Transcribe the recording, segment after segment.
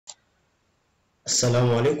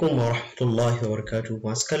Assalamu alaikum wa rahmatullahi wa barakatuh.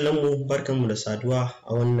 Masu kallon mu barkanmu da saduwa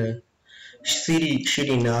a wannan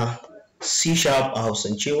shiri na C# a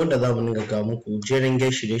Hausance wanda za mu dinga ga muku jerangiyar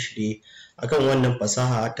shirye-shirye akan wannan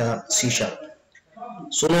fasaha ta C#.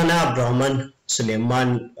 Sunana Abdulrahman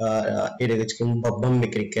Sulaiman, ɗaya daga cikin babban mai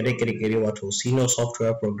kirkire-kirkire wato senior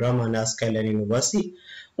software programmer na Skyline University,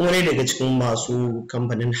 kuma ɗaya daga cikin masu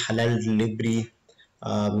kamfanin Halal Delivery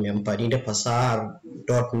mai amfani da fasahar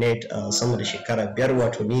 .NET sama da shekara 5,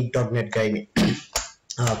 wato ni .NET guy ne.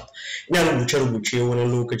 Ina rubuce-rubuce wani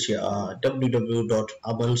lokaci a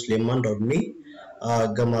www.abansulaiman.me.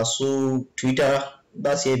 Ga masu Twitter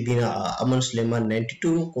za su iya bina a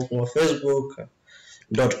amansulaiman92 ko kuma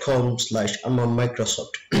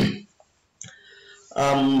facebook.com/amanmicrosoft.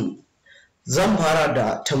 Zan fara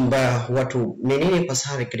da tambaya, wato menene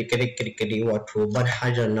fasahar kirkire-kirkire wato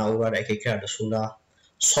manhajar na'ura da ake kira da suna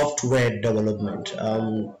software development.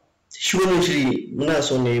 Shi wannan shiri muna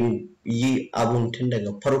so ne mu yi abun tun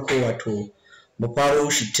daga farko, wato mu faro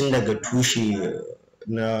shi tun daga tushe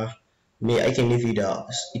na me ake nufi da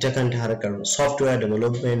ita kanta harkar software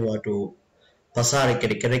development, wato fasahar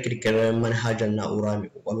kirkire-kirkiren manhajar na'ura mai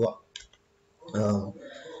kwakwalwa.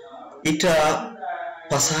 Ita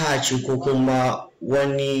fasaha ce ko kuma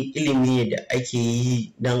wani ilimi da ake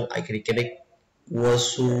yi don a kirkire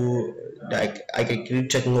wasu da a kirkiri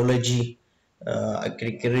technology, a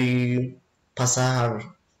kirkiri fasahar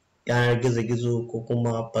yanar gizo-gizo ko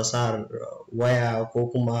kuma fasahar waya ko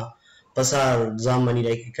kuma fasahar zamani da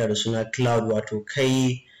ake kira da suna cloud, wato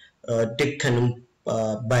kai dukkanin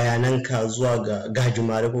bayananka zuwa ga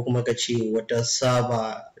gajimare ko kuma ka ce wata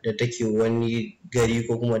saba da take wani gari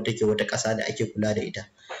ko kuma take wata ƙasa da ake kula da ita,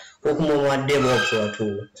 ko kuma ma DevOps,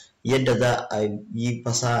 wato yadda za a yi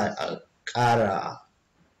fasaha a ƙara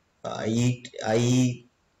a yi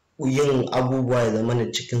yin abubuwa ya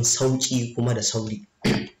zama cikin sauƙi kuma da sauri.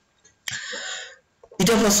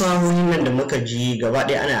 Ita fasahohin nan da muka ji gaba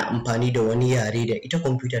ɗaya ana amfani da wani yare da ita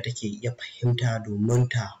kwamfuta take iya fahimta domin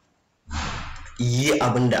ta yi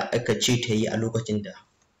abin da aka ce ta yi a lokacin da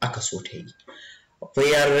aka so ta yi.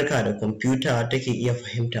 Akwai yarurruka da kwamfuta take iya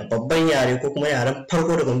fahimta. Babban yare ko kuma yaren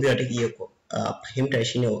farko da kwamfuta take iya fahimta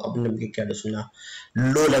shine abin da muke kira da suna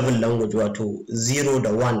low level language, wato 0 da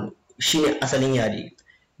 1 shine asalin yare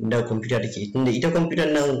da kwamfuta take. Tunda ita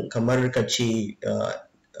kwamfutar nan kamar ka ce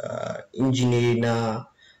injini na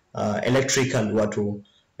electrical, wato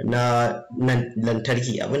na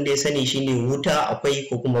lantarki. Abin da ya sani shine wuta akwai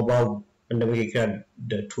ko kuma babu, wanda muke kira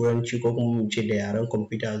da turanci ko kuma mu ce da yaren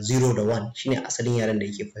kwamfuta 0 da 1 shine asalin yaren da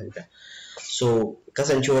yake fahimta. So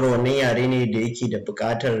kasancewar wannan yare ne da yake da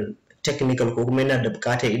buƙatar technical ko kuma yana da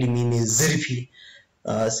buƙatar ilimi mai zurfi,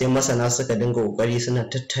 sai masana suka dinga ƙoƙari suna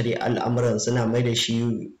tattare al'amuran, suna mai da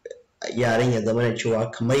shi yaren ya zama da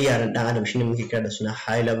cewa kamar yaren ɗan adam, shine muke kira da suna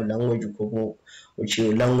high level language ko kuma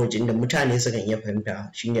wuce language inda mutane sukan iya fahimta.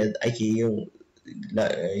 Shine ake yin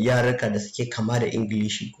yarurruka da suke kama da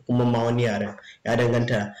Ingilishi ko kuma ma wani yaren, ya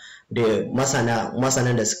danganta da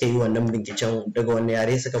masanan da suka yi wannan binciken daga wanne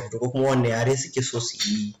yare suka fito ko kuma wanne yare suke so su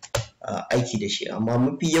yi aiki da shi. Amma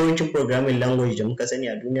mafi yawancin programming language da muka sani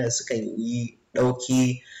a duniya sukan yi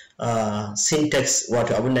ɗauki syntax,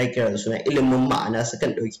 wato abin da ake kira da suna ilimin ma'ana,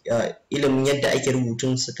 sukan ɗauki ilimin yadda ake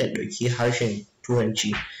rubutun, sukan ɗauki harshen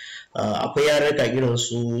turanci. Akwai yarurruka irin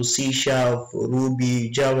su C#, Ruby,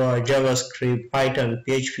 Java, JavaScript, Python,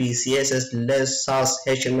 PHP, CSS, Less, SAS,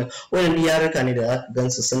 HTML. Wannan yarurruka ne da za ka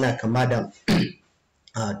gansu suna kama da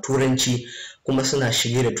turanci kuma suna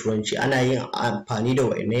shige da turanci. Ana yin amfani da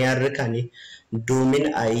wa'annan yarurruka ne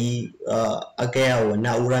domin a yi a gaya wa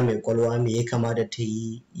na'ura mai kwalwa me ya kamata ta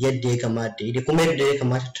yi, yadda ya kamata ta yi, da kuma yadda ya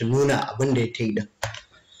kamata ta nuna abin da ta yi din.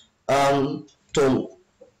 To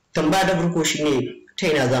tambaya da farko shine, ta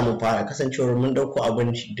ina za mu fara? Kasancewar mun ɗauko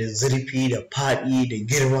abin da zurfi da faɗi da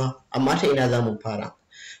girma, amma ta ina za mu fara?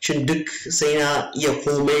 Shin duk sai na iya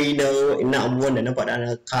komai na abubuwan da na faɗa,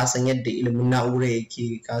 na kasan yadda ilimin na'ura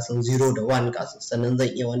yake, kasan 0 da 1, kasan sannan zan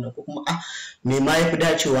iya wannan, ko kuma me ma yafi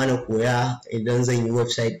dacewa na koya idan zan yi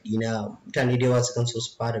website ɗina? Mutane da yawa sukan so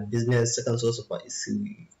su fara business, sukan so su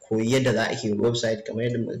koyi yadda za a ke website, kamar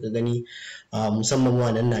yadda muka gani musamman mu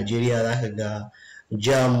a nan Najeriya, za ka ga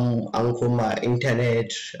jam an koma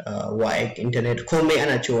internet, internet, komai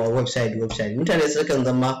ana cewa website. Mutane sukan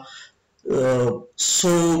zama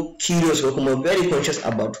so curious ko kuma very conscious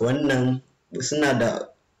about wannan, suna da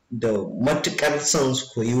matukar son su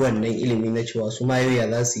koyi wannan ilimi na cewa su ma yau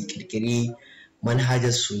za su kirkiri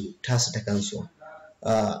manhajar su tasu ta kansu.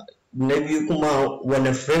 Na biyu kuma,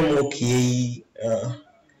 wani framework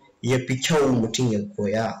ya fi kyau mutum ya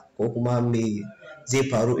koya, ko kuma me zai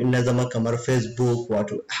faru in na zama kamar Facebook,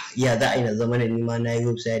 wato ya za a yi na zama da nima na yi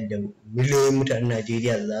website da miliyoyin mutanen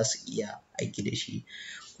Najeriya za su iya aiki da shi,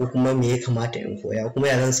 ko kuma me ya kamata in koya, kuma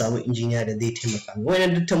ya zan samu injiniya da zai taimaka min.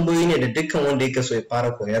 Wannan duk tambayoyi ne da dukkan wanda yake so ya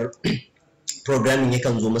fara koyar programming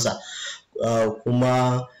yakan zo masa,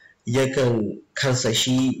 kuma yakan kansa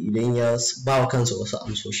shi idan ya ba wa kansa wasu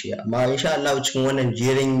amsoshi. Amma insha Allah cikin wannan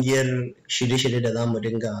jerangiyar shirye-shirye da zamu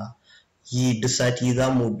dinga yi duk sati,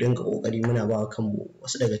 zamu dinga kokari muna ba kanmu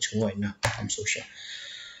wasu daga cikin wannan amsoshin.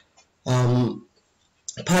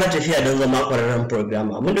 Fara tafiya don zama ƙwararren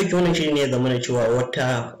programmer. Mun dauki wannan shiri ne ya zama na cewa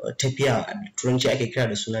wata tafiya a turanci ake kira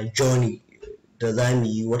da suna journey da zamu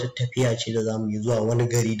yi, wata tafiya ce da zamu yi zuwa wani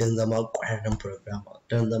gari don zama ƙwararren programmer,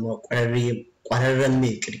 don zama ƙwararren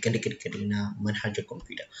mai kirkire na manhajar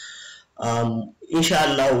kwamfuta. Insha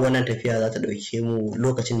Allah wannan tafiya za ta ɗauke mu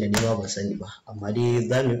lokacin da ni ma ban sani ba, amma dai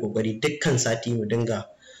za mu yi ƙoƙari dukkan sati mu dinga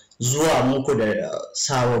zuwa muku da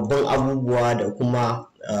sababbin abubuwa da kuma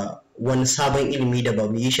wani sabon ilimi da ba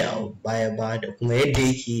mu yi shi a baya ba, da kuma yadda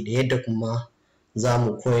yake da yadda kuma za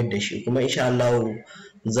mu koyar da shi. Kuma insha Allah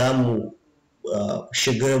za mu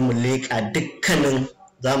shiga mu leƙa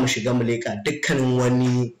dukkanin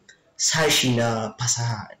wani sashi na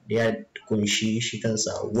fasaha da ya kunshi shi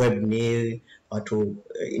kansa web ne, wato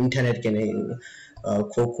internet kenan,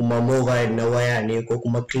 ko kuma mobile na waya ne, ko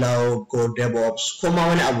kuma cloud ko DevOps, ko ma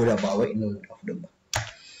wani abu da ba wa'innan guda hudun ba.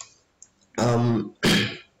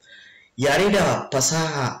 Yare da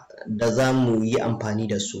fasaha da za mu yi amfani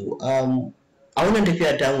da su a wannan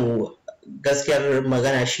tafiya tamu, gaskiyar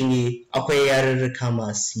magana shine akwai yarurruka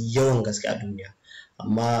masu yawan gaske a duniya,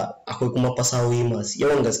 amma akwai kuma fasahohi masu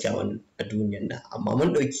yawan gaske a duniyar nan. Amma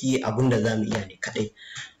mun ɗauki abin da za mu iya ne kaɗai.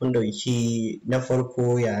 Mun ɗauki na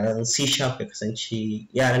farko yaren C# ya kasance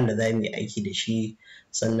yaren da za mu yi aiki da shi,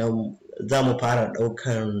 sannan za mu fara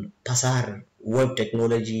ɗaukar fasahar web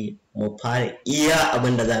technology, mu fara iya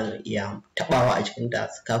abin da za mu iya taɓawa a cikin ta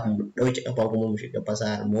kafin mu ɗauki ƙafa kuma mu shiga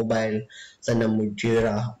fasahar mobile, sannan mu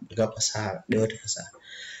jera ga fasahar wata fasaha.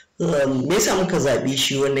 Me yasa muka zaɓi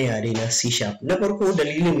shi wannan yare na C#? Na farko,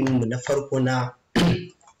 dalilin mu na farko na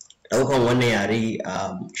ɗaukan wannan yare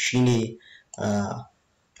shine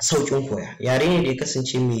sauƙin koya. Yare ne da ya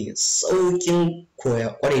kasance mai sauƙin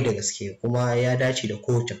koya ƙwarai da gaske, kuma ya dace da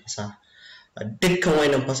kowace fasaha. Dukkan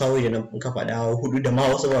wayannan fasahohi da na faɗa hudu da ma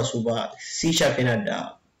wasu ba su ba, C#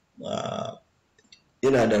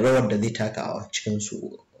 yana da rawar da zai taka a cikin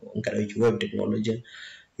su. In ka ɗauki web technology,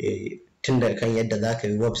 tun da kan yadda za ka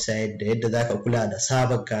yi website, da yadda za ka kula da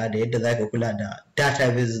sabarka, da yadda za ka kula da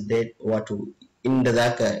database, da wato inda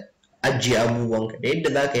za ka ajiye abubuwanka, da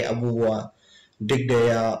yadda za ka yi abubuwa duk da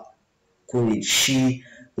ya kunshi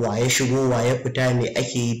wa ya shigo, wa ya fita, me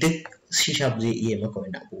ake yi, duk C# zai iya maka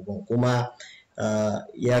wani abubuwan. Kuma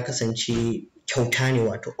ya kasance kyauta ne,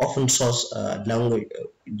 wato open source language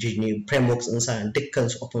ne, frameworks ɗinsa dukkan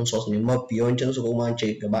su open source ne, mafi yawancin su, kuma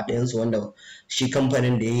ce gaba ɗayan su, wanda shi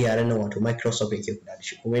kamfanin da ya yi yaren nan wato Microsoft yake kula da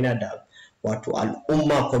shi. Kuma yana da wato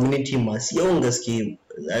al'umma community masu yawan gaske,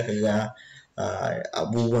 za ka ga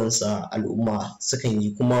abubuwansa al'umma sukan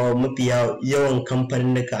yi. Kuma mafi yawan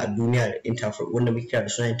kamfaninnika a duniya wanda muke kira da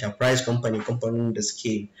suna enterprise company, kamfanin da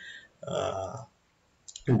suke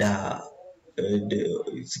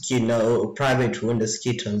suke na private, wanda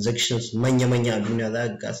suke transactions manya-manya a duniya, za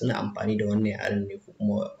ka ga suna amfani da wannan yaren ne, ko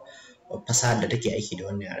kuma fasahar da take aiki da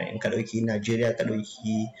wannan yaren. In ka ɗauki Najeriya, ka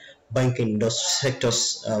ɗauki banking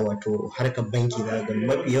sectors, wato harkar banki, za ka ga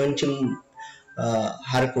mafi yawancin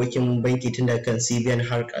harkokin banki tun daga kan CBN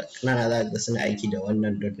har ƙanana, za ka ga suna aiki da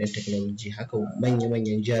wannan .NET technology. Haka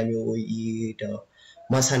manya-manyan jami'o'i da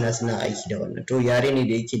masana suna aiki da wannan. To yare ne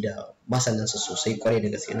da yake da masanansa sosai kwarai da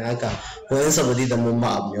gaske, na haka koyansa ba zai zama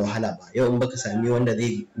ma abu mai wahala ba. Yau in baka sami wanda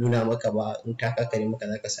zai nuna maka ba, in ta kakare maka,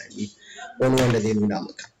 za ka sami wani wanda zai nuna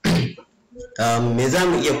maka. Me za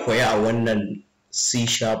mu iya koya a wannan C#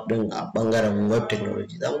 din a ɓangaren web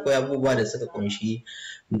technology? Za mu koya abubuwa da suka kunshi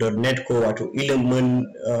 .NET Core, wato ilimin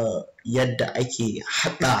yadda ake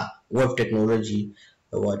haɗa web technology,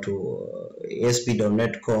 wato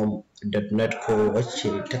ASP.NET Core wacce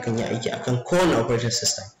takan yi aiki akan kowane operating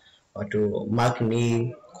system, wato Mac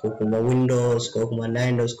ne, ko kuma Windows, ko kuma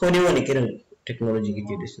Linux, ko dai wani irin technology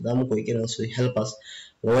kake da shi. Za mu koyi irin su helpers,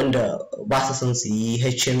 wanda ba su son su yi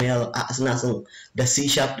HTML, suna son da C#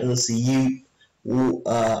 din su yi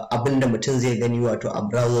abinda mutum zai gani, wato a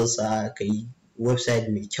browser sa ka yi website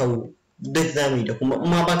mai kyau. Duk za mu yi. Da kuma in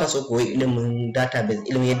ma baka so koyi ilimin database,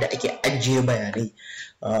 ilimin yadda ake ajiye bayanai,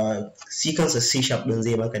 shi kansa C# din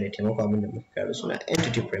zai maka da taimako, abinda muka kira suna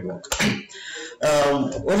entity framework.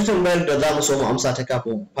 wata tambayar da za mu so mu amsa ta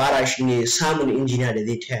kafin fara shine samun injiniya da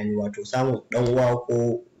zai taya ni, wato samun dan uwa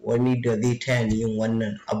ko wani da zai taya ni yin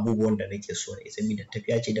wannan abubuwan da nake so ne, saboda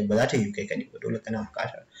tafiya ce da ba za ta yi kai kaɗai ba, dole kana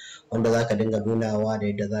buƙatar wanda za ka dinga nunawa da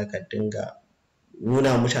yadda za ka dinga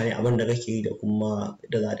nuna mutane abin da kake yi da kuma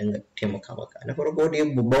da za a dinga taimaka maka. Na farko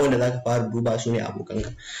dai babban wanda za ka fara duba su ne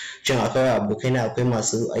abokanka. Shin akwai abokai na akwai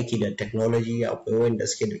masu aiki da technology, akwai wanda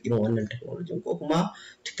suke da irin wannan technology, ko kuma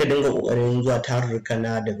ka dinga ƙoƙarin zuwa tarurruka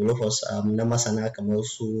na developers na masana kamar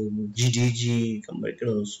su GDG, kamar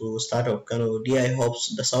irin su Startup Kano, DI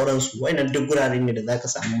Hubs da sauransu. Wayannan duk gurare ne da za ka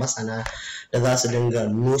samu masana da za su dinga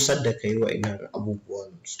nusar da kai wa'innan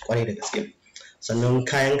abubuwan kwarai da gaske. Sannan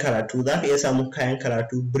kayan karatu, za ka iya samun kayan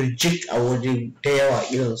karatu birjik a waje da yawa,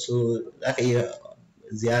 irin su za ka iya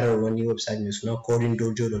ziyarar wani website mai suna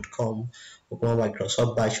codingdojo.com ko kuma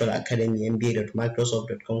Microsoft Virtual Academy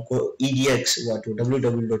mba.microsoft.com ko edx wato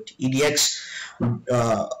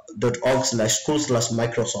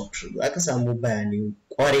www.edx.org/school/microsoft. za ka samu bayanai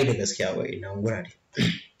kwarai da gaske a wa'innan wurare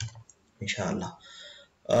insha Allah.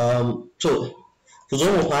 So ku zo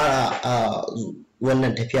mu fara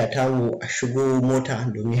wannan tafiya tamu, a shigo mota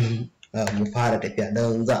domin mu fara tafiya,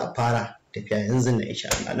 don za a fara tafiya yanzu na insha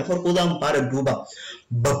Allah. Na farko za mu fara duba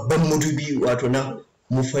babban madubi, wato na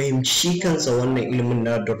mu fahimci kansa wannan ilimin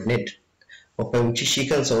na .net, mu fahimci shi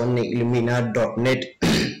kansa wannan ilimi na .net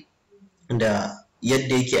da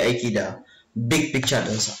yadda yake aiki da big picture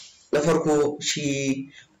ɗinsa. Na farko shi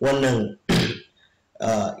wannan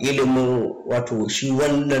ilimin, wato shi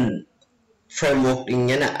wannan framework din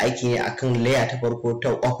yana aiki ne akan layer ta farko ta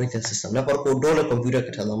operating system. Na farko dole computer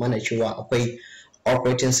ka ta zama na cewa akwai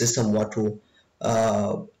operating system, wato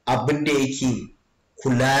abin da yake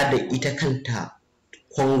kula da ita kanta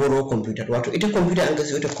kwangwaro computer. Wato ita computer an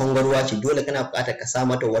kasi wata kwangwarwa ce, dole kana buƙatar ka sa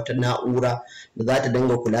mata wata na'ura da za ta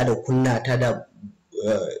dinga kula da kunna ta da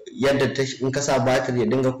yadda ta, in ka sa batir ya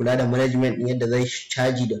dinga kula da management din yadda zai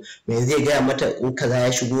caji da me zai gaya mata in kaza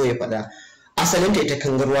ya shigo ya faɗa. Asalin ta ita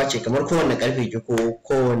kangarwa ce, kamar kowanne karfe ke ko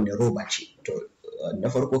kowanne roba ce. To na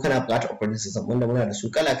farko kana buƙatar operating system wanda muna da su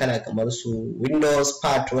kala-kala, kamar su Windows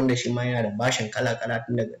Part wanda shi ma yana da bashin kala-kala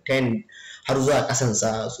tun daga 10 har zuwa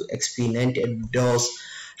kasansa, su XP 98 DOS.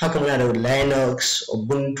 Haka muna da Linux,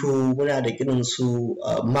 Ubuntu, muna da irin su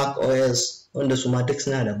Mac OS wanda su ma duk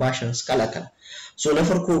suna da bashin kala-kala. So na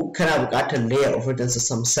farko kana buƙatar layer operating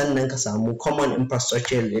system, sannan ka samu common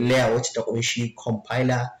infrastructure layer wacce ta kunshi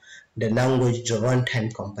compiler da language da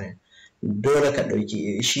runtime component. Dole ka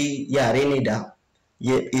ɗauki shi yare ne da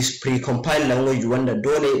is pre-compiled language, wanda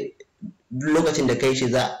dole lokacin da kai shi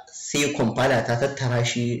sai compiler ta tattara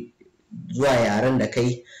shi zuwa yaren da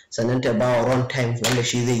kai, sannan ta ba wa runtime wanda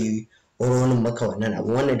shi zai yi ronin maka wannan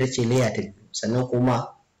abu. Wannan ita ce layer ta biyu. Sannan kuma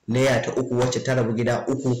layer ta uku wacce ta rabu gida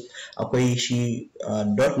uku, akwai shi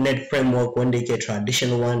 .NET framework wanda yake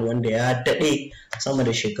traditional one, wanda ya daɗe sama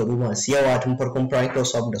da shekaru masu yawa tun farkon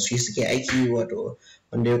Microsoft da su suke aiki, wato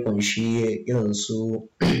wanda ya kunshi irin su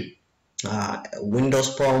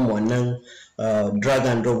Windows Form, wannan drag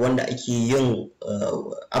and drop wanda ake yin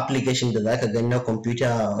application da zaka gani na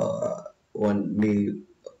computer wanda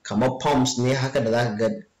kamar forms ne haka da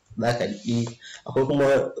zaka yi. Akwai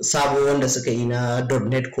kuma sabo wanda suka yi na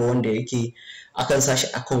 .NET ko wanda yake akan sashi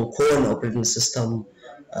akan kowane operating system,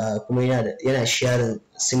 kuma yana sharing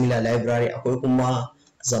similar library. Akwai kuma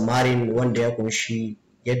Xamarin wanda ya kunshi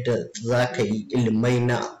yadda za ka yi ilimai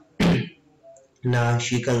na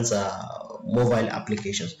shi kansa mobile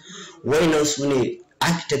applications. Wayannan su ne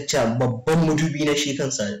architecture, babban madubi na shi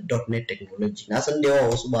kansa .NET technology. Na san da yawa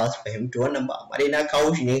wasu ba su fahimta wannan ba, amma dai na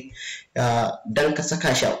kawo shi ne don ka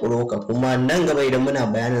saka shi a ƙwaƙwalwarka, kuma nan gaba idan muna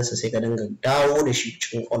bayaninsa sai ka dinga dawo da shi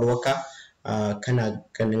cikin ƙwaƙwalwarka kana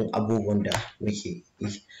ganin abubuwan da muke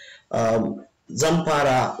yi. Zan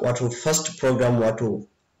fara wato first program, wato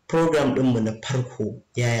program ɗinmu na farko.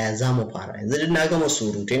 Yaya za mu fara? Yanzu duk na gama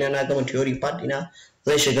surutai na gama theory part ɗina,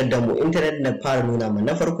 zan shigar da mu internet na fara nuna ma.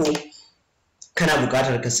 Na farko kana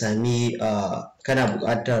buƙatar ka sami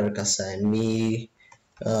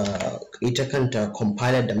ita kanta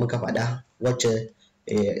compiler da muka faɗa, wacce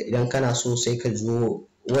idan kana so sai ka zo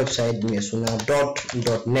website mai suna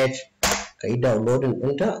 .net ka yi downloading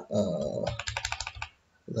ɗinta.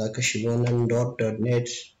 Za ka shigo nan .net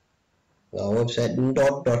ga website ɗin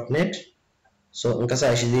 .net. So in ka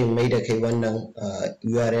sa shi zai mai da kai wannan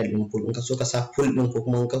URL ɗin full. In ka so ka sa full ɗin, ko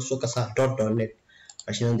kuma in ka so ka sa .net,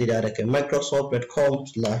 gashi nan zai dawo da kai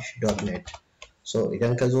microsoft.com/.net. So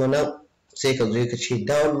idan ka zo nan sai ka zo ka ce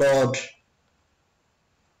download.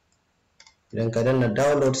 Idan ka danna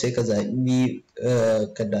download sai ka zaɓi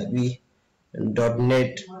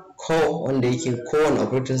 .net core wanda yake kowane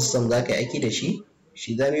operating system za ka yi aiki da shi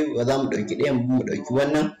ba za mu ɗauki ɗayan mu ɗauki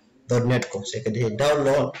wannan .NET Core. Sai ka je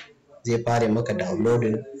download, zai fara maka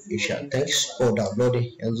downloading insha. Thanks for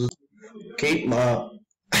downloading. Yanzu kai ma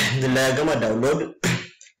ya gama download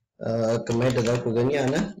kamar yadda za ku gani a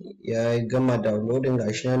nan ya gama downloading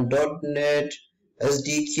gashi nan .NET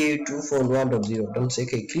SDK 2.1.0 don sai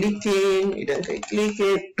kai clicking. Idan kai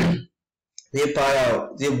clicking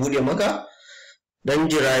zai bude maka, dan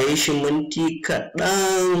jiraye shi minti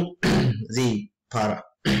kaɗan zai fara.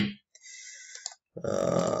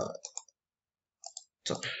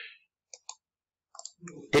 Duk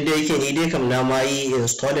da yake ni dai kam na ma yi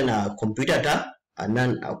installing a computer ta, a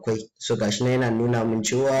nan akwai, so gashi na yana nuna min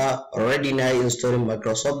cewa already na yi installing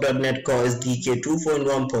Microsoft.NET Core SDK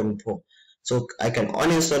 2.1.4, so I can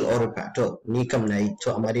uninstall or repair. To ni kam na yi,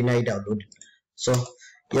 to amma dai na yi download. So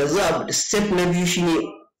yanzu step na biyu shine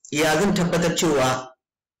ya zan tabbatar cewa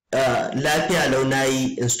lafiya lau na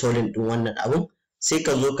yi installing din wannan abun. Sai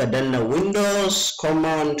ka zo ka danna Windows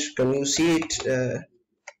command, can you see it?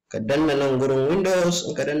 Ka danna nan gurin Windows,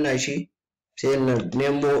 in ka danna shi sai na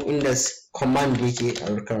nemo inda command yake,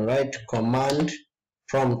 I can write command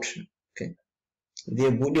prompt. Okay, zai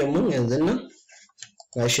bude mun yanzu nan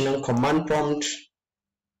gashi nan command prompt.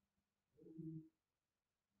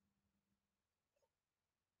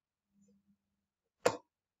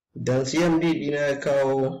 Dan cmd dina ya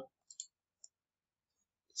kawo,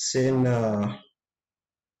 sai na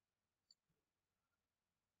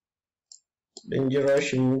dan jira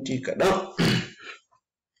shi minti kaɗan.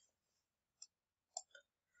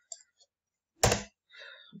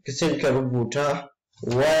 Sai ka rubuta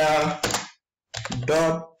wire.net.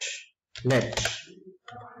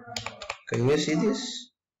 Can you see this?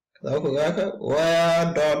 Za ku ga haka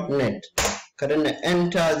wire.net. Ka danna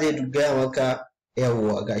enter, zai gaya maka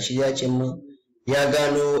yawwa gashi ya ce mun ya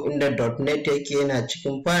gano inda .net yake, yana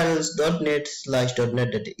cikin files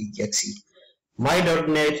 .net/.net.exe. My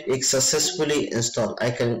 .net is successfully installed.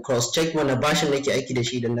 I can cross check mana version nake aiki da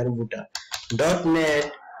shi da na rubuta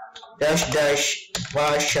 .net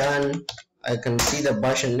 --version. I can see the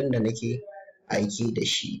version din da nake aiki da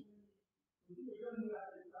shi.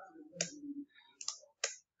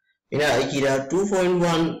 Ina aiki da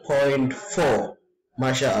 2.1.4.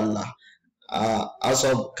 Masha Allah. As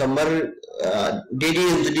of kamar daidai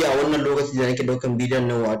yanzu dai a wannan lokaci da nake daukan bidiyon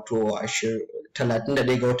nan, wato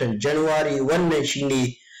 31 ga watan January, wannan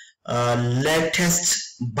shine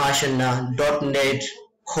latest version na .NET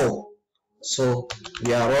Core. So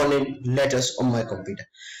we are running latest on my computer.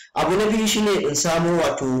 Abu na biyu shine in samu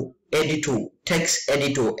wato editor, text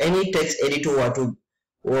editor, any text editor, wato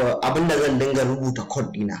abinda zan dinga rubuta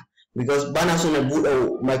code dina, because bana so na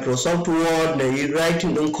buɗe Microsoft Word na yi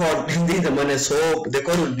writing din code din zai zama na, so the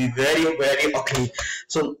code will be very ugly.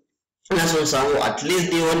 So ina son samu at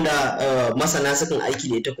least dai wanda masana sukan aiki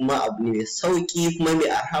da ita, kuma abu ne mai sauki kuma mai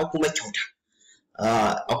arha kuma kyauta.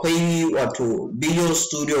 Akwai wato Bidiyo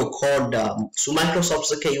Studio Code da su Microsoft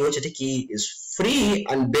suka yi, wacce take is free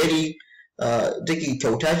and very take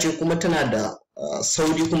kyauta ce, kuma tana da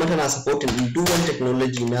sauri, kuma tana supporting duk wani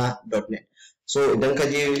technology na .NET. So idan ka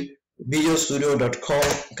je bidiostudio.com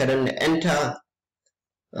ka danna enter,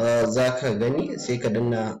 za ka gani, sai ka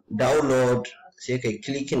danna download, sai ka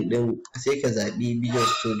clicking din, sai ka zaɓi Bidiyo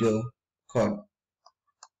Studio Code.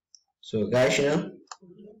 So gashi nan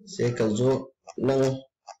sai ka zo nan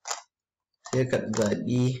sai ka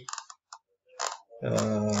zaɓi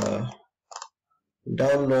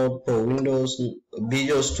download for Windows,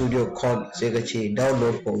 Bidiyo Studio Code, sai ka ce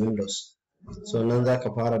download for Windows. So nan za ka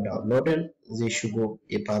fara downloading, zai shigo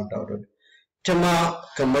ya fara download. Ta ma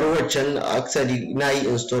kamar waccan actually na yi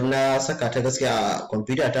install, na saka ta gaskiya a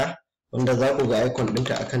computer ta, wanda za ku ga icon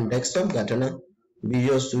ɗinta akan desktop, ga ta nan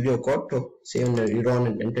Bidiyo Studio Code. To sai wanda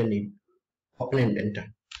running ɗinta ne, opening ɗinta.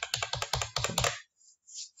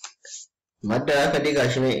 Madda haka dai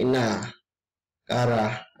gashi nan ina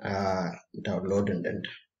ƙara downloading ɗinta.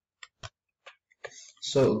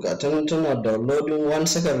 So ga ta nan tana downloading, 1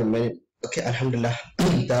 second remain. Okay, alhamdulillah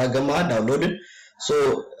ta gama downloading. So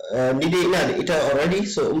ni dai ina da ita already,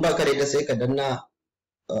 so in baka da ita sai ka danna,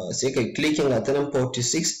 sai ka clicking ga ta nan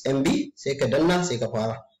 46 MB, sai ka danna, sai ka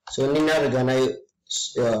fara. So ni na riga na yi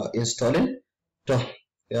installing. To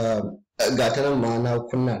ga ta nan ma na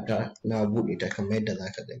kunna ta, na buɗe ta kamar yadda za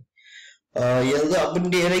ka gani. Yanzu abin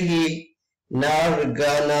da ya rage, na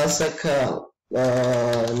riga na saka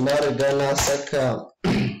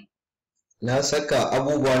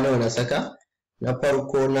abubuwa nawa na saka. Na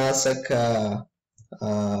farko na saka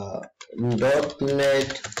 .NET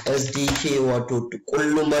SDK wato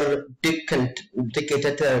kullumar dukkan take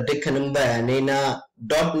tattara dukkanin bayanai na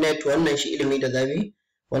 .NET. wannan shi ilimi da zabi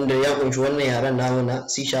wanda ya kunshi wannan yaren namu na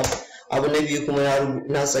C#. abu na biyu kuma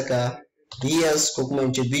na saka BS ko kuma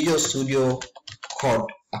in ce Visual Studio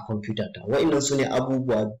Code a computer ta. wa'annan su ne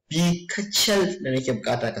abubuwa biyu kacal da nake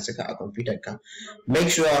bukata ka saka a computer ka. Make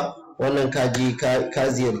sure wannan ka je ka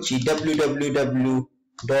ziyarci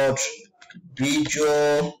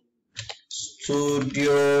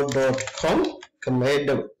www.bidiyo.studio.com kamar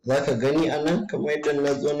yadda zaka gani a nan, kamar yadda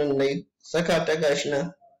na zo nan na saka ta gashi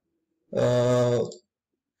na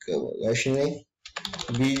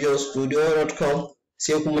bidiyo.studio.com.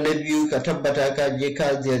 sai kuma na biyu ka tabbata ka je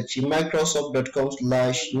ka ziyarci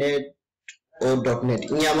microsoft.com/net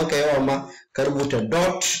in ya maka yawa ma ka rubuta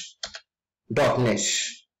 .net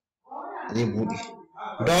zai bude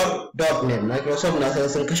 .net. Microsoft na san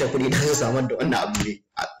sun kashe kuɗi don su samar da wannan abu ne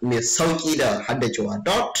mai sauki da haddacewa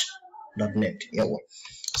 .net yawa.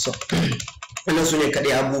 So wannan su ne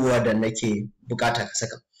kaɗai abubuwa da nake bukata ka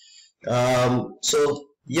saka. So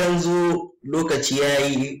yanzu lokaci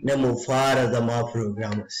yayi na mu fara zama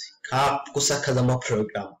programmers. Ka kusa ka zama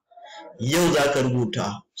programmer. Yau za ka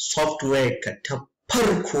rubuta software ka ta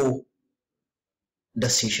farko da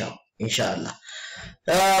C# insha Allah.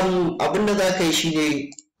 Abinda za ka yi shine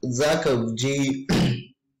za ka je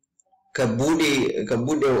ka bude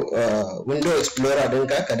Windows Explorer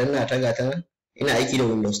ɗinka ka danna ta gata nan. Ina aiki da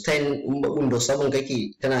Windows 10, Windows 7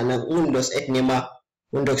 kake tana nan, Windows 8 ne ma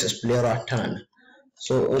Windows Explorer tana nan.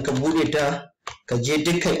 So in ka bude ta ka je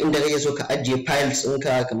dukkan inda kake so ka ajiye files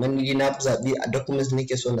ɗinka, kamar ni na zaɓi a documents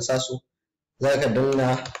nake so na sa su. Za ka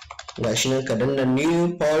danna gashi nan ka danna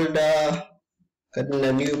new folder,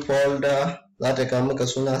 za ta kawo maka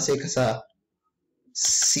suna sai ka sa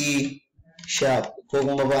C# ko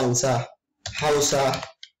kuma ba in sa Hausa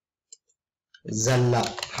zalla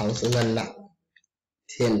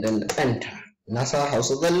sai in danna enter. na sa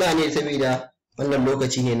Hausa zalla ne saboda wannan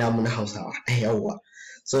lokaci ne namu na Hausawa yawwa.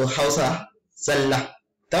 So Hausa zalla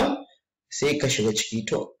tam sai ka shiga ciki.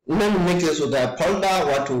 To nan nake so da folder,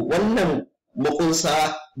 wato wannan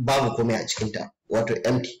makunsa babu komai a cikin ta, wato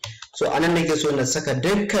empty. So anan nake so na saka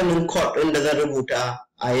dukkanin code ɗin da zan rubuta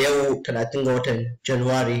a yau 30 ga watan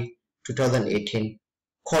January 2018.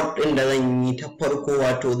 Code ɗin da zan yi ta farko,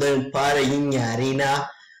 wato zan fara yin yare na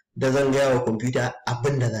da zan gaya wa computer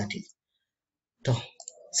abin da za ta yi. To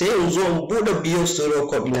sai in zo in buɗe Bidiyo Studio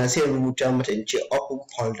Code ina sai in rubuta mata in ce open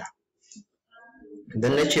folder.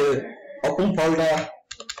 Idan na ce open folder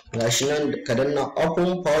gashi nan ka danna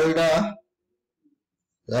open folder,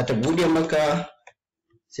 za ta buɗe maka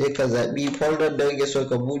sai ka zaɓi folder da kake so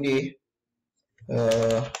ka buɗe.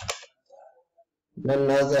 Nan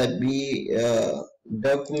na zaɓi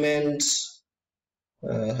documents,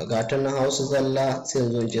 ga ta na Hausa zalla, sai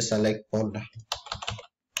in zo in ce select folder.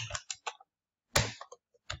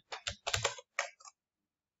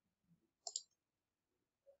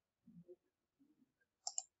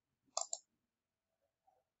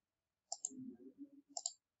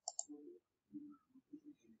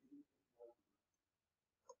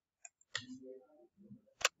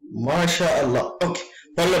 Masha Allah. Okay,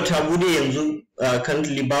 folder ta bude yanzu.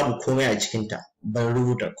 Currently babu komai a cikinta, ban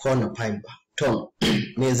rubuta corner file ba. To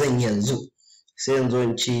me zan yanzu? Sai yanzu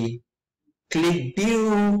in ce click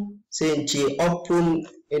view, sai in ce open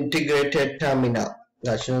integrated terminal.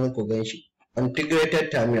 Gashi nan ku gan shi,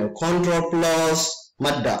 integrated terminal, control plus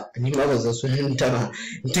madda, ni ma ba zan sunan ta ba,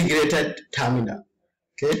 integrated terminal.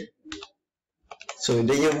 Okay, so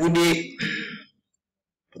idan ya bude,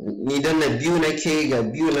 ni danna biyu nake, ga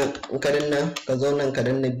biyu na in ka danna ka zo nan ka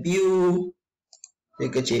danna biyu sai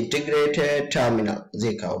ka ce integrated terminal,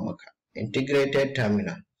 zai kawo maka integrated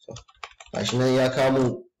terminal. So gashi nan ya kawo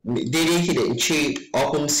mu daidai yake da in ce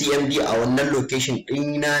open cmd a wannan location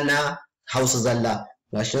ɗina na Hausa zalla.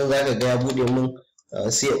 Gashi nan zaka ga ya bude mun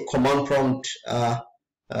sai command prompt,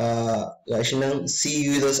 gashi nan see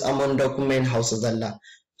users among document Hausa zalla.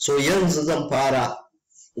 So yanzu zan fara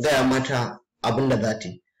gaya mata abin da za ta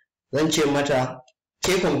yi. Zan ce mata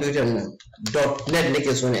ke computer nan .net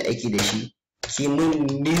nake so na aiki da shi, ki mun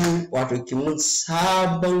new, wato ki mun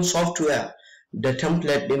sabon software da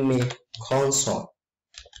template din mai console.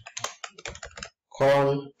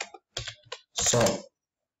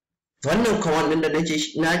 Wannan command din da na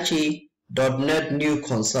ce .net new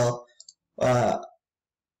console,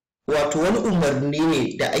 wato wani umarni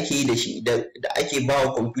ne da ake yi da shi, da ake ba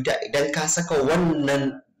wa computer idan ka saka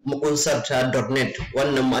wannan makunsar ta .net,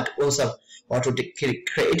 wannan makunsar, wato da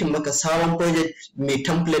creating maka sabon project mai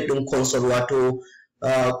template din console, wato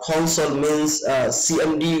console means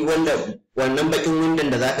cmd, wanda wannan bakin windon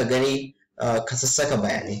da zaka gani ka sassaka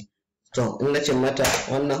bayanai. To in nace mata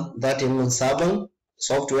wannan za ta yi min sabon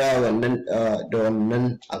software wannan da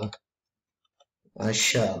wannan abu.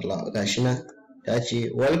 Masha Allah, gashi nan ta ce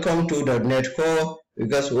welcome to .NET Core,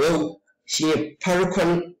 because yau shine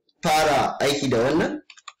farkon fara aiki da wannan,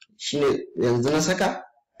 shine yanzu na saka.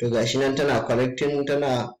 To gashi nan tana collecting,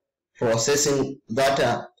 tana processing, za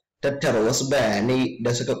ta tattara wasu bayanai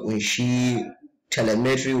da suka kunshi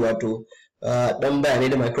telemetry, wato dan bayanai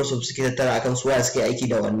da Microsoft suke tattara akan su waya suke aiki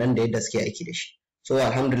da wannan da yadda suke aiki da shi. So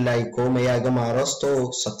alhamdulillah komai ya gama,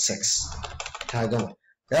 rosto success, ta gama.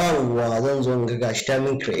 Yawwa zan zo ga gashi ta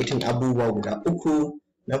min creating abubuwa guda uku.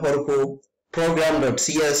 Na farko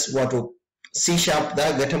program.cs, wato C#, za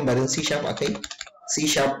ga tambarin C# akai, C#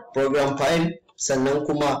 program file, sannan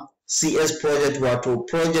kuma CS project, wato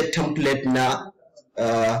project template na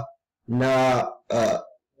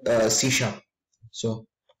C#. So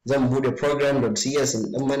zan bude program.cs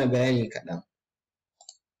in dan mana bayani kaɗan.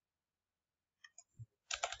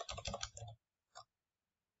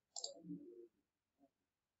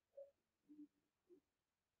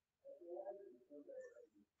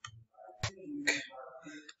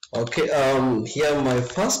 Okay, here my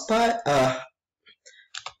first file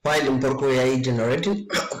in farko yayi generating.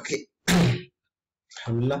 Okay.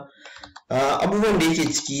 Alhamdulillah. Abubuwan da yake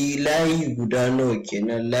ciki layi guda nawa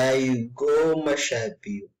kenan? Layi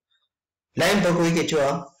 12. Layin farko yake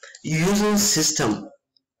cewa using system.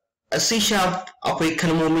 A C# akwai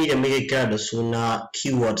kalmomi da muke kira da suna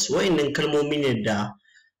keywords. Wa'annan kalmomi ne da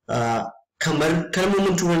kamar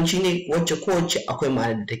kalmomin turanci ne, wacce kowace akwai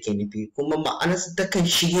ma'anar da take nufi, kuma ma'anar su takan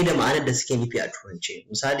shige da ma'anar da suke nufi a turanci.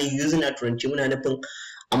 Misali using a turanci muna nufin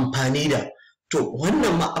amfani da. To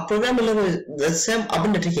wannan ma a programming level the same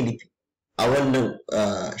abin da take nufi a wannan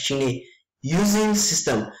shine using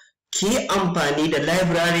system. Ki amfani da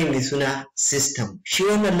library mai suna system. Shi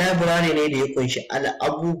wannan library ne da ya kunshi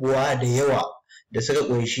abubuwa da yawa da suka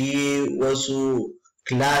kunshi wasu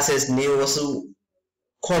classes ne, wasu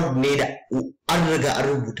code ne da an riga an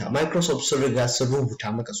rubuta. Microsoft sun riga sun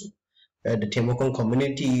rubuta maka su da taimakon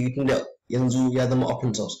community, tunda yanzu ya zama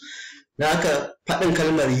open source. Na haka faɗin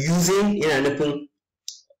kalmar using yana nufin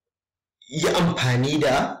yi amfani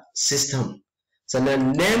da system.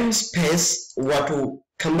 Sannan namespace, wato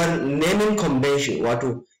kamar naming convention,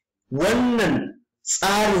 wato wannan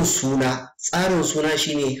tsarin suna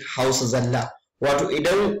shine Hausa zalla. Wato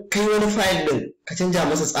idan kai wani file din ka canja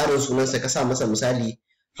masa tsarin sunansa, ka sa masa misali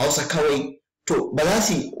Hausa kawai, to ba za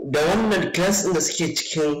su da wannan class din da suke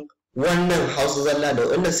cikin wannan Hausa zalla da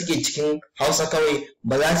wanda suke cikin Hausa kawai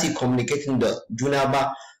ba za su communicating da juna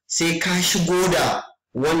ba, sai ka shigo da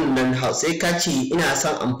wannan sai ka ce ina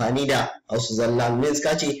son amfani da Hausa zalla, means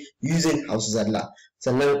ka ce using Hausa zalla.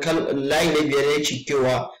 Sannan layi na biyar ya ce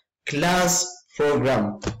cewa class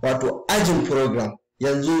program, wato ajin program.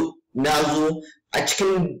 Yanzu na zo a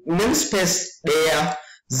cikin namespace ɗaya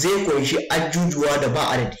zai kunshi ajujuwa da ba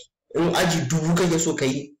adadi. In aji 1000 kake so ka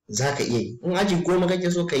yi za ka iya yi, in aji 10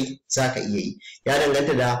 kake so ka yi za ka iya yi. Ya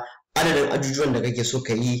danganta da adadin ajujuwan da kake so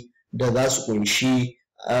ka yi da za su kunshi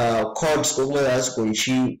codes ko kuma za su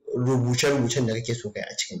kunshi rubuce-rubucen da kake so ka yi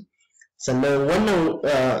a cikin. Sannan wannan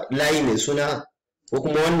layi mai suna ko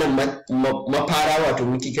kuma wannan mafara, wato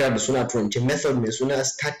muke kira da suna turanci method mai suna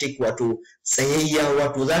static, wato tsayayya,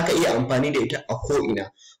 wato za ka iya amfani da ita a ko'ina.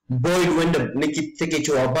 Void, wanda take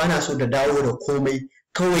cewa ba na so da dawo da komai,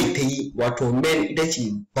 kawai ta yi, wato main ita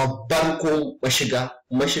ce babbar ko mashigar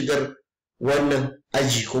wannan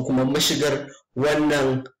aji ko kuma mashigar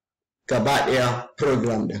wannan gaba ɗaya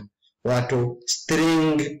program ɗin. Wato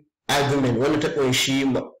string argument, wanda ta ƙunshi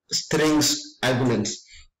strings arguments.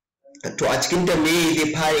 To a cikin ta me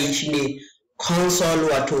zai fara yi shine console,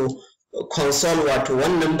 wato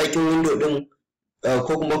wannan bakin window din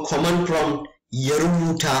ko kuma command prompt ya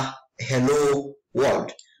rubuta hello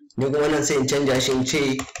world. Ni kuma nan sai in canja shi in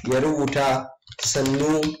ce ya rubuta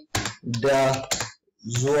sannu da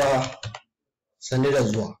zuwa,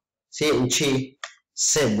 sai in ce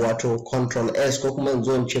save, wato control S, ko kuma in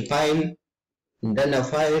zo in ce file, in danna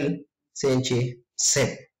file sai in ce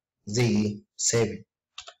save, zai yi save.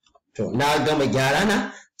 To na gama gyara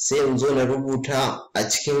na, sai in zo na rubuta a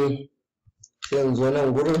cikin, sai in zo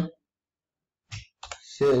nan gurin,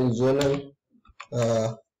 sai in zo nan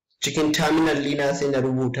cikin terminal dina sai na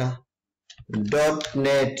rubuta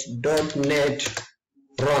 .NET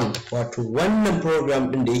run, wato wannan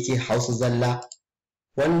program din da yake Hausa zalla,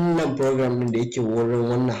 wannan program din da yake wurin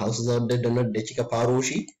wannan Hausa zalla da kika faro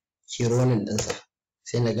shi ki running ɗinsa.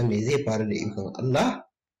 Sai na ga me zai faru da ikon Allah.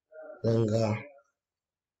 Zan ga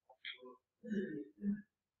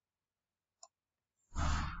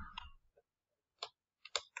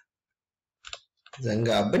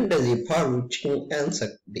zanga abin da zai faru cikin 'yan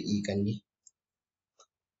daƙiƙanni.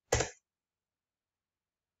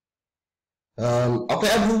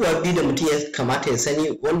 Akwai abubuwa biyu da mutum ya kamata ya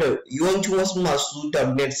sani wanda yawancin wasu masu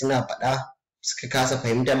 .NET suna faɗa suka kasa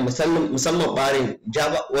fahimta, musamman ɓarin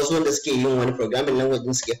Java, wasu wanda suke yin wani programming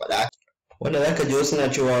language suke faɗa wanda zaka ji wasu na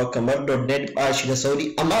cewa kamar .NET ba shi da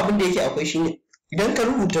sauri, amma abin da yake akwai shine idan ka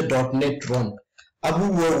rubuta .NET run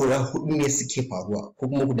abubuwa guda 4 ne suke faruwa ko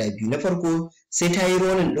kuma guda 2. Na farko sai ta yi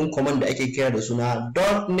running ɗin command da ake kira da suna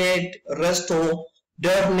 .NET restore,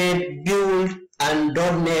 .NET build and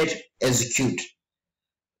 .NET execute.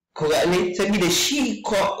 Ko gane saboda shi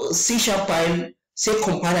C# file sai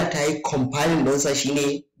compiler ta yi compiling don sa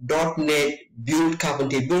shine .NET build, kafin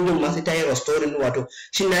ta building ma sai ta yi restoring, wato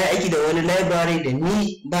shi na yi aiki da wani library da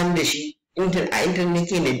ni ban da shi a internet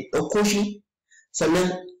nake ne ɗauko shi,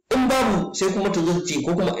 sannan in babu sai kuma ta zo ce,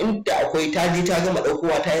 ko kuma in da akwai ta je ta gama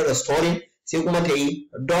ɗaukowa ta yi restoring sai kuma ta yi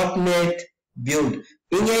 .NET build.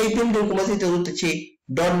 In yayi building kuma sai ta zo ta ce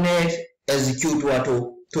 .NET execute,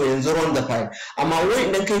 wato to yanzu run the file. Amma wani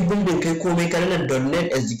idan kai building kai komai kananan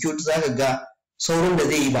 .NET execute zaka ga saurin da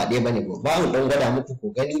zai yi ba ɗaya bane ba mu dan gwada muku ko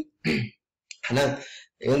gani anan.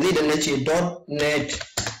 Yanzu idan na ce .NET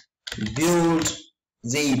build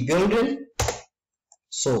zai yi building,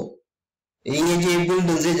 so in ya je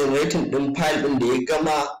building zai generating din file din da ya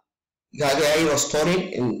gama, kaga yayi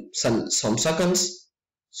restoring in some seconds.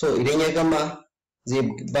 So idan ya gama zai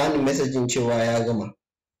bani messaging cewa ya gama,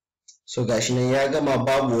 so gashi nan ya gama,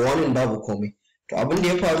 babu warning babu komai. To abin da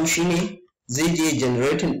ya faru shine zai je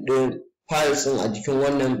generating din files din a jikin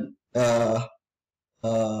wannan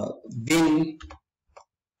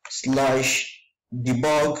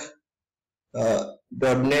bin/debug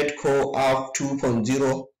 .NET Core app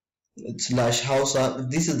 2.0/Hausa.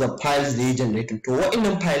 This is the files da ya generating. To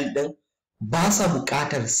wa'annan file din ba sa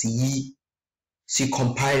buƙatar su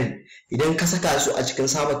compile. Idan ka saka su a cikin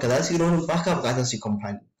server ka za su yi running, ba ka buƙatar su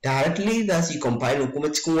compile, directly za su yi compile kuma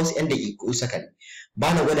cikin wasu 'yan daƙiƙu sakani.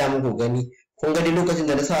 Ba na gwada muku gani, kun gani lokacin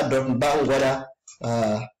da na sa ba in gwada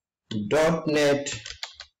 .NET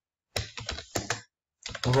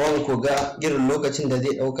run ku ga irin lokacin da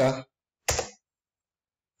zai ɗauka.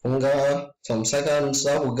 Kun ga some seconds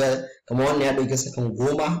za ku ga kamar wannan ya ɗauki sakan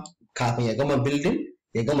 10 kafin ya gama building,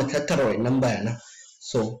 ya gama tattara wannan bayanan.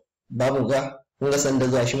 So babu ga kun ga sanda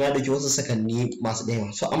zuwa shi ma ɗauki wasu sakanni masu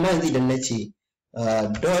ɗaya. So amma yanzu idan na ce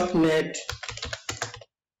 .NET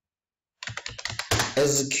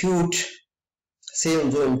execute, sai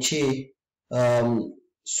yanzu in ce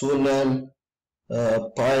sunan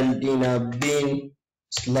file dina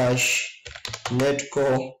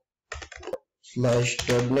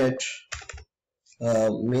bin/netcore/.net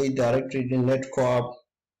mai directory din netcore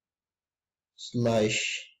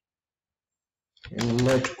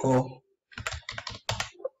 /netcore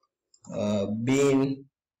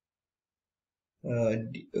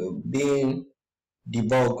bin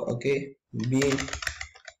debug, okay, bin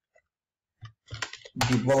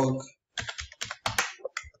debug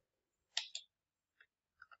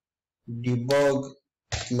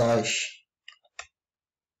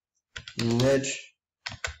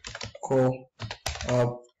 /netcore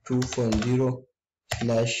app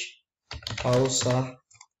 2.0/Hausa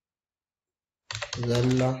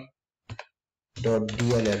zalla.dll.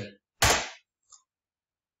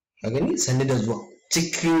 a gani sanda da zuwa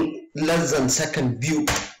cikin lazan sakan 2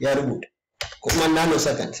 ya rubuta, kuma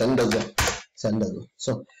nanosecond sanda zuwa.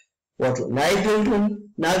 So wato na yi building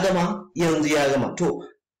na gama, yanzu ya gama. To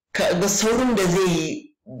ga saurin da zai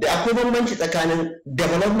yi da akwai bambanci tsakanin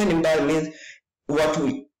development environment, wato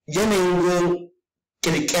yanayin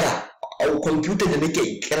kirkira a computer da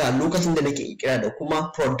nake kira lokacin da nake kira, da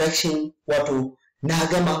kuma production, wato na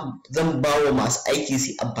gama zan ba wa masu aiki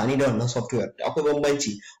su amfani da wannan software. Da akwai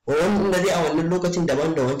bambanci, wannan da zai a wannan lokacin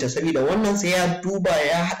daban da wancan, saboda wannan sai ya duba,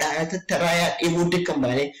 ya hada, ya tattara, ya ɗebo dukkan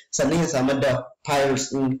bayanai sannan ya samar da files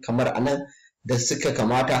din kamar anan da suka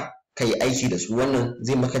kamata ka yi aiki da su. Wannan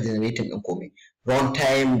zai maka generating din komai,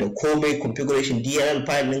 runtime da komai, configuration, DLL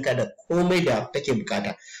file ɗinka da komai da kake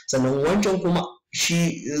bukata. Sannan wancan kuma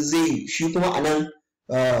shi kuma anan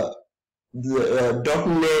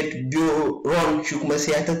 .NET run shi kuma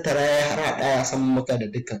sai ya tattara, ya harhaɗa, ya san maka da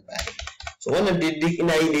dukkan bayanai. So wannan duk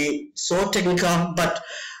ina yi ne so technical, but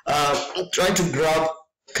try to grab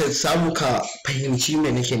ka samu ka fahimci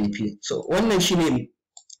me nake nufi. So wannan shine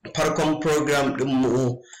farkon program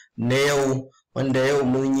ɗinmu na yau, wanda yau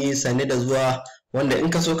mun yi sane da zuwa, wanda in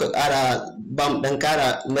ka so ka ƙara ba mu ɗan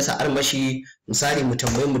ƙara masa armashi, misali mu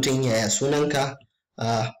tambayi mutum yaya sunanka,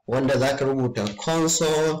 wanda za ka rubuta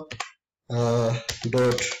console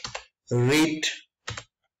dot read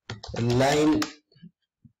line,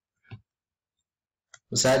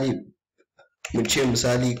 misali mu ce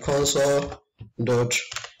misali console dot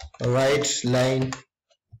write line,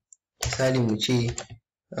 misali mu ce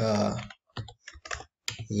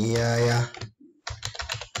yaya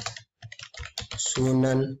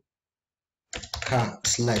sunan ka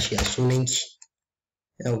slash ya sunanki.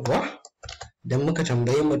 Yawwa, idan muka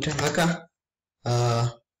tambayi mutum haka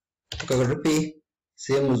muka rufe,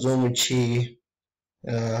 sai mu zo mu ce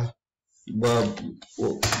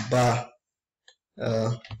ba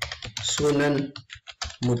sunan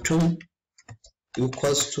mutum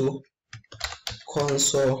equals to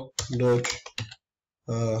console dot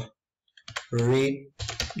read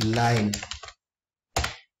line.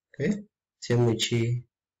 Okay, sai mu ce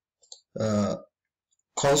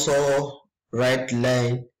console write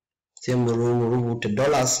line, sai mu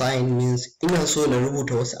rubuta $sign means ina so na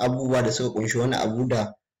rubuta wasu abubuwa da suka kunshi wani abu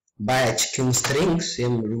da baya cikin string, sai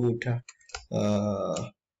mu rubuta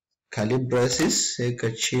curly braces, sai ka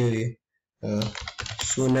ce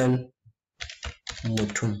sunan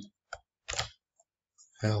mutum.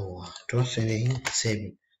 Yawwa, to sai na yi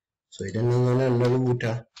saving. So idan na zo nan na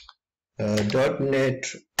rubuta .net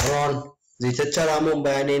run, zai tattara mun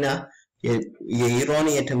bayanai na, ya yi run,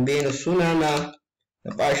 ya tambaye ni sunana,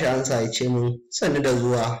 na bashi ansa, ya ce mun sannu da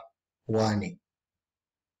zuwa wane.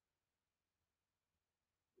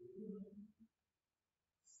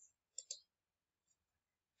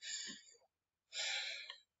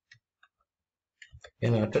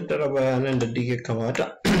 Yana tattara bayanan da duk ya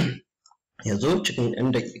kamata ya zo cikin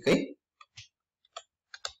 'yan daƙiƙai,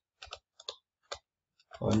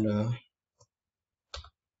 wanda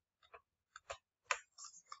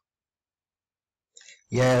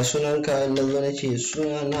yaya sunanka, na zo na ce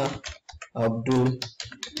sunana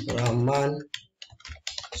Abdulrahman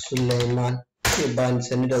Sulaiman, sai bani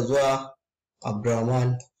sannu da zuwa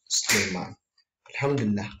Abdulrahman Sulaiman.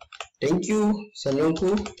 Alhamdulillah, thank you, sannan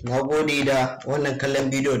ku na gode da wannan kallon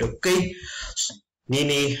bidiyo da kuka yi. Ni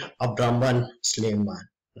ne Abdulrahman Sulaiman,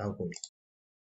 na gode.